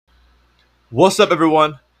What's up,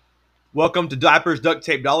 everyone? Welcome to Diapers, Duct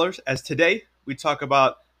Tape, Dollars. As today we talk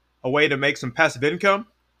about a way to make some passive income.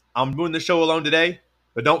 I'm doing the show alone today,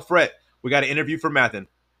 but don't fret. We got an interview for Mathin.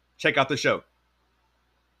 Check out the show.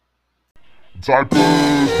 Diapers,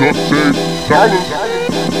 Duct Tape, Dollars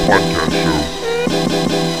podcast show.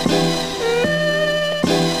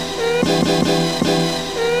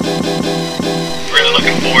 Really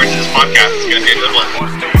looking forward to this podcast. It's gonna be a good one.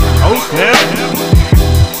 Oh, snap.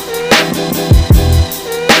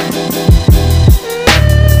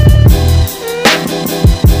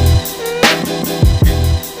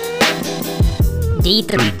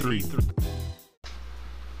 D3.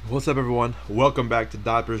 What's up, everyone? Welcome back to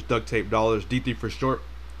Diapers, Duct Tape, Dollars, D3 for short.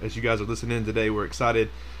 As you guys are listening today, we're excited.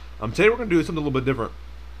 Today we're going to do something a little bit different.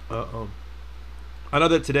 I know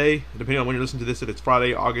that today, depending on when you're listening to this, if it's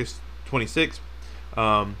Friday, August 26th,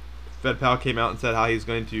 FedPal came out and said how he's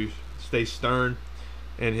going to stay stern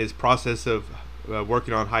in his process of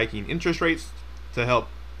working on hiking interest rates to help,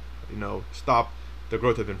 stop the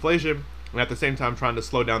growth of inflation, and at the same time trying to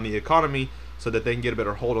slow down the economy so that they can get a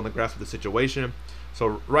better hold on the grasp of the situation.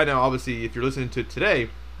 So right now, obviously, if you're listening to it today,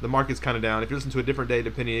 the market's kind of down. If you're listening to a different day,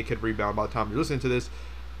 depending, it could rebound by the time you're listening to this.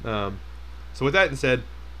 So with that said,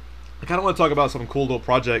 I kind of want to talk about some cool little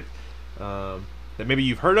project that maybe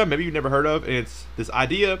you've heard of, maybe you've never heard of. And it's this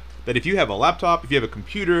idea that if you have a laptop, if you have a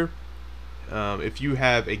computer, if you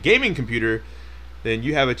have a gaming computer, then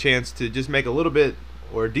you have a chance to just make a little bit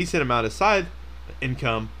or a decent amount of side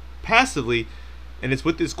income passively. And it's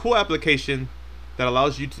with this cool application that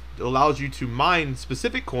allows you to mine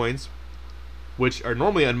specific coins, which are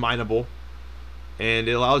normally unmineable, and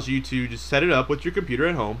it allows you to just set it up with your computer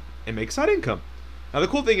at home and make side income. Now, the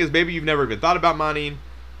cool thing is maybe you've never even thought about mining.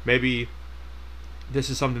 Maybe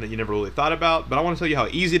this is something that you never really thought about, but I want to tell you how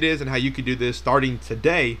easy it is and how you can do this starting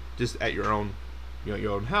today, just at your own,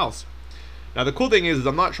 your own house. Now, the cool thing is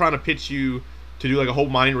I'm not trying to pitch you to do like a whole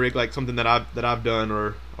mining rig, like something that I've done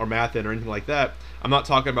or Mathin or anything like that. I'm not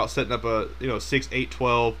talking about setting up a 6, 8,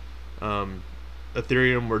 12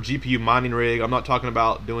 Ethereum or GPU mining rig. I'm not talking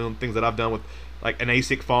about doing things that I've done with like an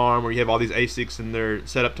ASIC farm where you have all these ASICs and they're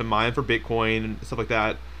set up to mine for Bitcoin and stuff like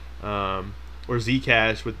that, or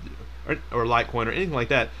Zcash or Litecoin or anything like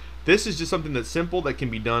that. This is just something that's simple that can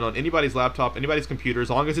be done on anybody's laptop, anybody's computer, as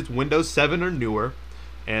long as it's Windows 7 or newer,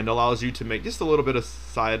 and allows you to make just a little bit of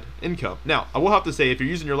side income. Now, I will have to say, if you're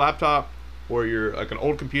using your laptop or you're like an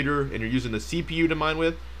old computer and you're using the CPU to mine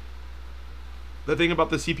with, the thing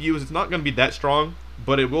about the CPU is it's not going to be that strong,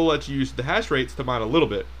 but it will let you use the hash rates to mine a little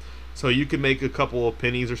bit. So you can make a couple of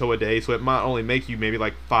pennies or so a day, so it might only make you maybe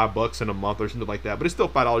like $5 in a month or something like that, but it's still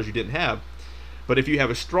 $5 you didn't have. But if you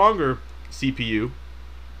have a stronger CPU,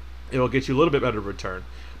 it'll get you a little bit better return.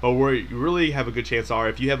 But where you really have a good chance are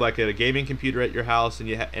if you have like a gaming computer at your house and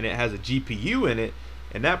it has a GPU in it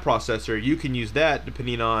and that processor, you can use that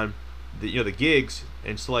depending on the gigs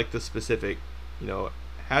and select the specific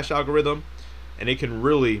hash algorithm, and it can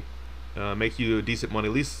really make you a decent money,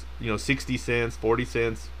 at least 60 cents, 40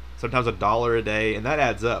 cents, sometimes $1 a day, and that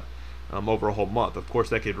adds up over a whole month. Of course,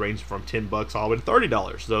 that could range from $10 all the way to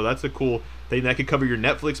 $30. So that's a cool thing that could cover your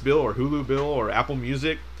Netflix bill or Hulu bill or Apple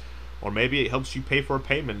Music, or maybe it helps you pay for a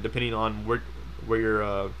payment depending on where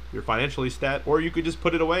you're financially stat, or you could just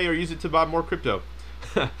put it away or use it to buy more crypto.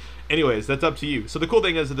 Anyways, that's up to you. So the cool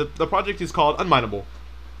thing is the project is called Unmineable.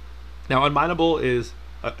 Now, Unmineable is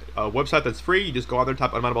a website that's free. You just go on there,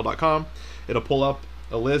 type unmineable.com. It'll pull up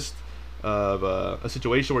a list of a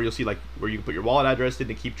situation where you'll see like where you can put your wallet address in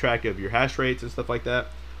to keep track of your hash rates and stuff like that.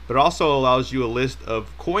 But it also allows you a list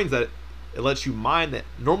of coins that it lets you mine that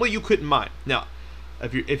normally you couldn't mine. Now,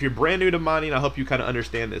 if you're brand new to mining, I hope you kind of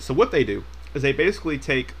understand this. So what they do is they basically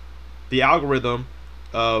take the algorithm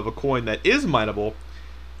of a coin that is mineable,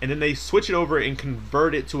 and then they switch it over and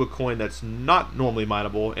convert it to a coin that's not normally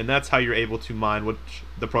mineable, and that's how you're able to mine, which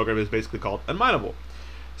the program is basically called Unmineable.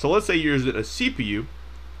 So let's say you're using a CPU,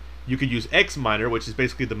 you could use Xminer, which is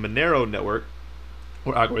basically the Monero network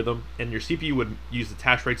or algorithm, and your CPU would use the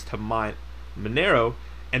hash rates to mine Monero,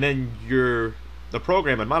 and then the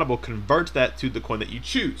program Unmineable converts that to the coin that you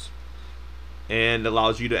choose and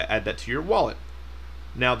allows you to add that to your wallet.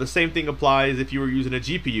 Now, the same thing applies if you were using a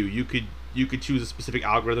GPU. You could choose a specific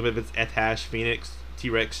algorithm, if it's Ethash, Phoenix,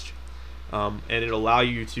 T-Rex, and it'll allow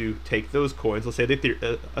you to take those coins. Let's say the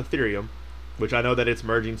Ethereum, which I know that it's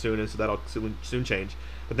merging soon, and so that'll soon change.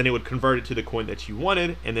 But then it would convert it to the coin that you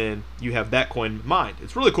wanted, and then you have that coin mined.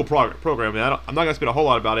 It's a really cool program. And I'm not going to spend a whole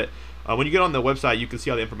lot about it. When you get on the website, you can see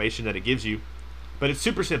all the information that it gives you. But it's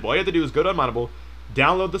super simple. All you have to do is go to Unmineable,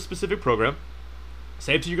 download the specific program,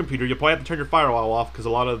 save it to your computer. You'll probably have to turn your firewall off because a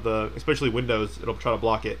lot of especially Windows, it'll try to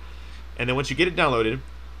block it. And then once you get it downloaded,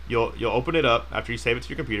 you'll open it up after you save it to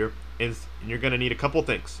your computer, and you're going to need a couple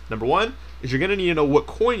things. Number one is you're going to need to know what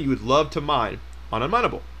coin you would love to mine on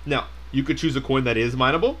Unmineable. Now, you could choose a coin that is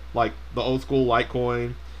mineable, like the old school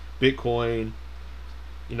Litecoin, Bitcoin,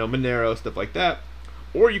 Monero, stuff like that.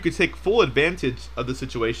 Or you could take full advantage of the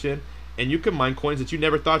situation, and you can mine coins that you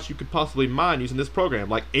never thought you could possibly mine using this program,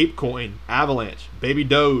 like ApeCoin, Avalanche, Baby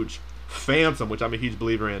Doge, Phantom, which I'm a huge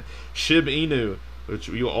believer in, Shiba Inu, which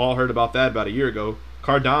you all heard about that about a year ago,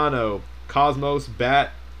 Cardano, Cosmos,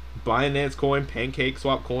 BAT, Binance Coin, Pancake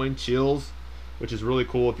Swap Coin, Chills, which is really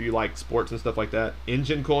cool if you like sports and stuff like that,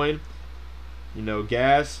 Engine Coin,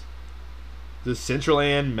 Gas, the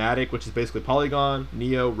Decentraland, Matic, which is basically Polygon,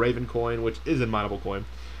 Neo, Raven Coin, which is a mineable coin,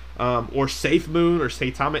 or SafeMoon or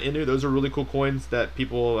Saitama Inu. Those are really cool coins that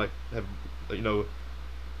people have,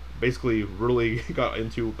 basically really got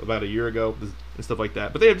into about a year ago and stuff like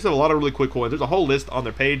that. But they just have a lot of really cool coins. There's a whole list on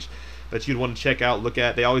their page that you'd want to check out, look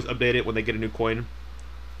at. They always update it when they get a new coin.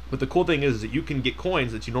 But the cool thing is that you can get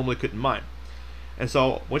coins that you normally couldn't mine. And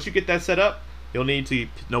so once you get that set up, you'll need to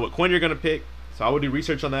know what coin you're going to pick. So I would do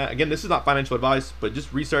research on that. Again, this is not financial advice, but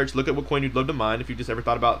just research, look at what coin you'd love to mine if you just ever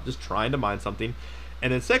thought about just trying to mine something.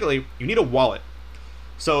 And then secondly, you need a wallet.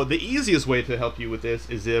 So the easiest way to help you with this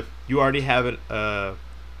is if you already have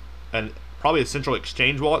probably a central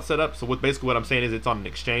exchange wallet set up. So basically what I'm saying is it's on an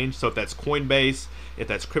exchange. So if that's Coinbase, if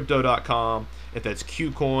that's Crypto.com, if that's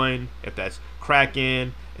KuCoin, if that's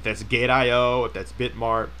Kraken, if that's Gate.io, if that's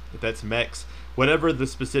Bitmart, if that's MEX, whatever the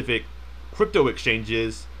specific crypto exchange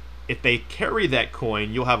is, if they carry that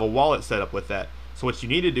coin, you'll have a wallet set up with that. So what you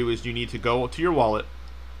need to do is you need to go to your wallet,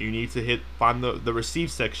 you need to find the receive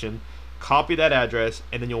section, copy that address,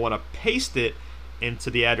 and then you'll want to paste it into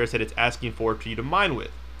the address that it's asking for you to mine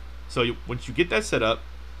with. So once you get that set up,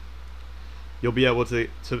 you'll be able to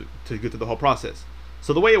get through the whole process.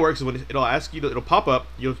 So the way it works is when it'll ask you, it'll pop up,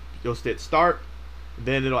 you'll hit start,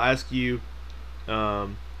 then it'll ask you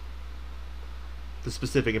the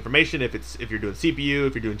specific information, if you're doing CPU,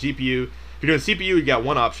 if you're doing GPU. If you're doing CPU, you got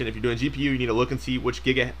one option. If you're doing GPU, you need to look and see which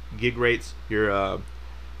gig rates your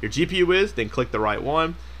GPU is, then click the right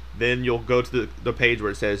one. Then you'll go to the page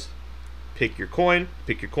where it says pick your coin,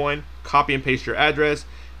 copy and paste your address.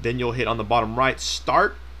 Then you'll hit on the bottom right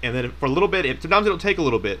start, and then for a little bit, sometimes it'll take a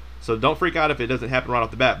little bit, so don't freak out if it doesn't happen right off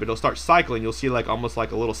the bat, but it'll start cycling. You'll see almost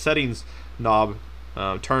like a little settings knob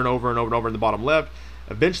turn over and over and over in the bottom left.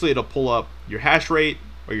 Eventually it'll pull up your hash rate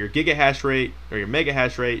or your giga hash rate or your mega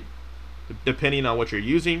hash rate, depending on what you're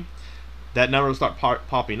using. That number will start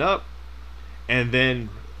popping up, and then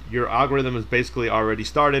your algorithm is basically already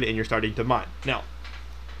started and you're starting to mine. Now,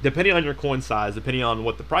 depending on your coin size, depending on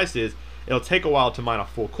what the price is, it'll take a while to mine a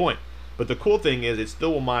full coin. But the cool thing is it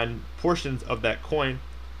still will mine portions of that coin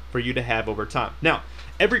for you to have over time. Now,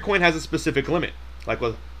 every coin has a specific limit. Like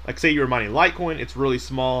say you're mining Litecoin, it's really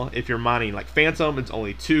small. If you're mining like Phantom, it's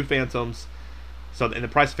only 2 Phantoms. And the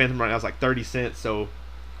price of Phantom right now is like 30 cents. So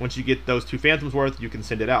once you get those 2 Phantoms worth, you can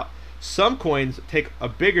send it out. Some coins take a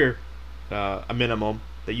bigger a minimum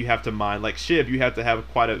that you have to mine. Like SHIB, you have to have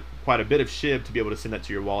quite a bit of SHIB to be able to send that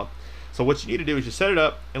to your wallet. So what you need to do is just set it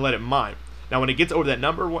up and let it mine. Now when it gets over that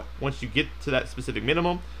number, once you get to that specific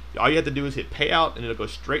minimum, all you have to do is hit payout and it'll go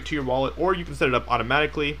straight to your wallet, or you can set it up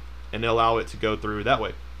automatically and allow it to go through that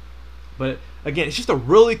way. But again, it's just a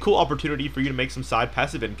really cool opportunity for you to make some side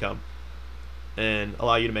passive income and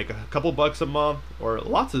allow you to make a couple bucks a month, or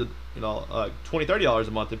lots of $20, $30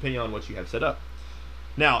 a month, depending on what you have set up.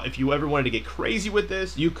 Now, if you ever wanted to get crazy with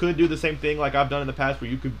this, you could do the same thing like I've done in the past, where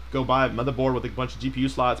you could go buy a motherboard with a bunch of GPU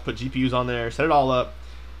slots, put GPUs on there, set it all up,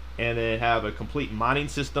 and then have a complete mining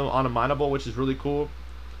system on Unmineable, which is really cool,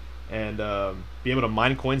 and be able to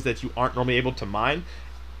mine coins that you aren't normally able to mine.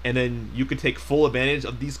 And then you could take full advantage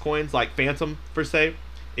of these coins, like Phantom, per se,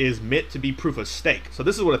 is meant to be proof of stake. So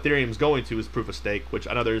this is what Ethereum is going to, is proof of stake, which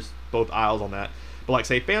I know there's both aisles on that. But like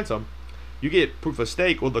say Phantom, you get proof of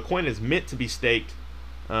stake. Well, the coin is meant to be staked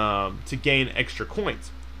to gain extra coins.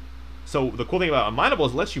 So the cool thing about Unmineable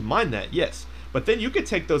is it lets you mine that, yes. But then you could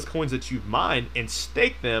take those coins that you've mined and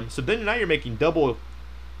stake them. So then now you're making double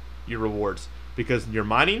your rewards, because you're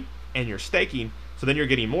mining and you're staking. So then you're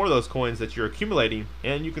getting more of those coins that you're accumulating,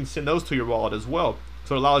 and you can send those to your wallet as well.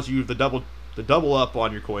 So it allows you to double up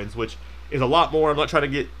on your coins, which is a lot more. I'm not trying to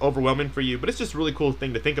get overwhelming for you, but it's just a really cool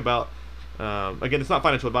thing to think about. Again, it's not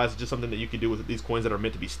financial advice. It's just something that you can do with these coins that are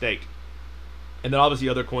meant to be staked. And then obviously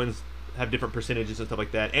other coins have different percentages and stuff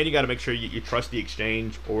like that. And you got to make sure you trust the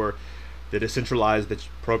exchange or the decentralized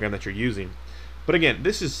program that you're using. But again,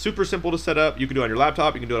 this is super simple to set up. You can do it on your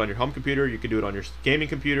laptop. You can do it on your home computer. You can do it on your gaming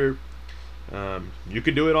computer. You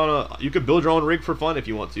could do it you could build your own rig for fun if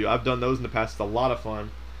you want to. I've done those in the past. It's a lot of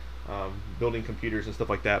fun, building computers and stuff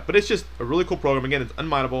like that. But it's just a really cool program. Again, it's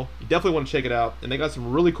unminable. You definitely want to check it out. And they got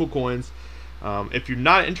some really cool coins. If you're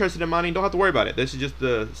not interested in mining, don't have to worry about it. This is just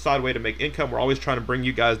the side way to make income. We're always trying to bring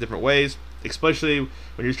you guys different ways, especially when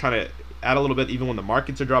you're just trying to add a little bit even when the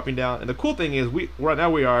markets are dropping down. And the cool thing is right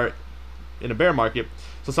now we are in a bear market.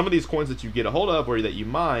 So some of these coins that you get a hold of or that you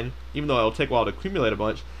mine, even though it'll take a while to accumulate a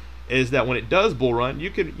bunch, is that when it does bull run,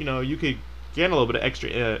 you could gain a little bit of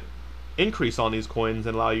extra increase on these coins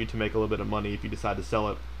and allow you to make a little bit of money if you decide to sell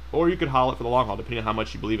it, or you could haul it for the long haul depending on how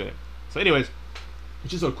much you believe in it. So anyways,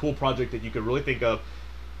 it's just a cool project that you could really think of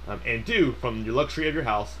and do from your luxury of your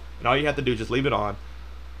house, and all you have to do is just leave it on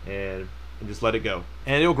and just let it go,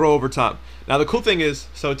 and it'll grow over time. Now the cool thing is,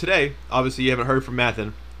 so today obviously you haven't heard from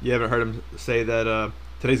Mathen. You haven't heard him say that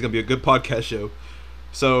today's gonna be a good podcast show.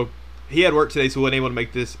 So he had work today, so he wasn't able to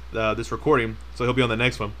make this recording. So he'll be on the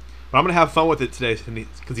next one. But I'm gonna have fun with it today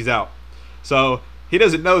because he's out. So he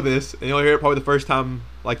doesn't know this, and you'll hear it probably the first time,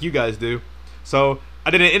 like you guys do. So I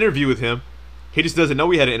did an interview with him. He just doesn't know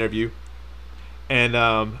we had an interview.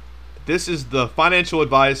 And this is the financial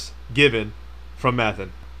advice given from Mathen.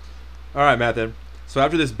 All right, Mathen. So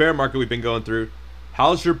after this bear market we've been going through,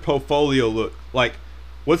 how's your portfolio look? Like,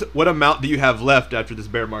 what amount do you have left after this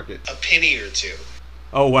bear market? A penny or two.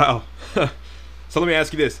 Oh, wow. So let me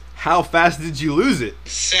ask you this. How fast did you lose it?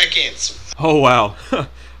 Seconds. Oh, wow.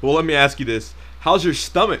 Well, let me ask you this. How's your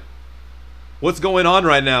stomach? What's going on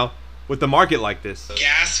right now with the market like this?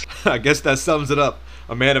 Gas. I guess that sums it up.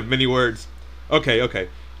 A man of many words. Okay.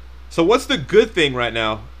 So what's the good thing right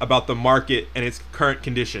now about the market and its current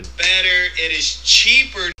condition? Better. It is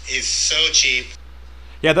cheaper. It's so cheap.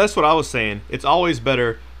 Yeah, that's what I was saying. It's always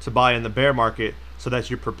better to buy in the bear market so that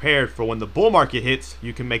you're prepared for when the bull market hits,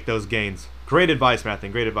 you can make those gains. Great advice,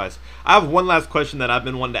 Mathen. Great advice. I have one last question that I've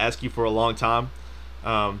been wanting to ask you for a long time,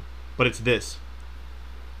 but it's this.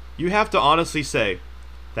 You have to honestly say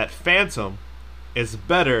that Phantom is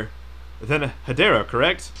better than Hedera,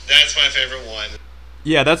 correct? That's my favorite one.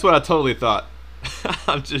 Yeah, that's what I totally thought.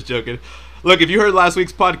 I'm just joking. Look, if you heard last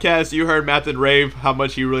week's podcast, you heard Mathen rave how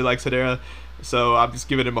much he really likes Hedera. So I'm just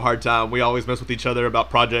giving him a hard time. We always mess with each other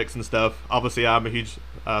about projects and stuff. Obviously, I'm a huge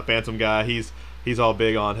Phantom guy. He's all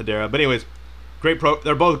big on Hedera. But anyways,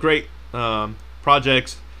 they're both great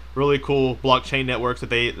projects. Really cool blockchain networks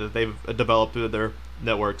that they've developed through their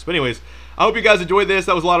networks. But anyways, I hope you guys enjoyed this.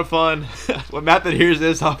 That was a lot of fun. When Mathen hears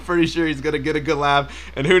this, I'm pretty sure he's gonna get a good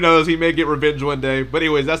laugh. And who knows, he may get revenge one day. But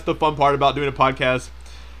anyways, that's the fun part about doing a podcast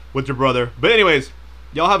with your brother. But anyways,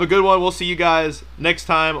 y'all have a good one. We'll see you guys next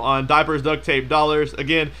time on Diapers, Duct Tape, Dollars.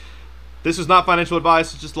 Again, this is not financial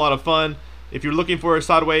advice. It's just a lot of fun. If you're looking for a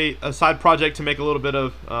side project to make a little bit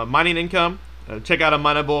of mining income, check out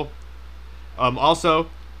Unminable. Also,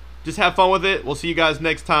 just have fun with it. We'll see you guys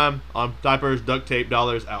next time on Diapers, Duct Tape,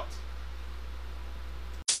 Dollars. Out.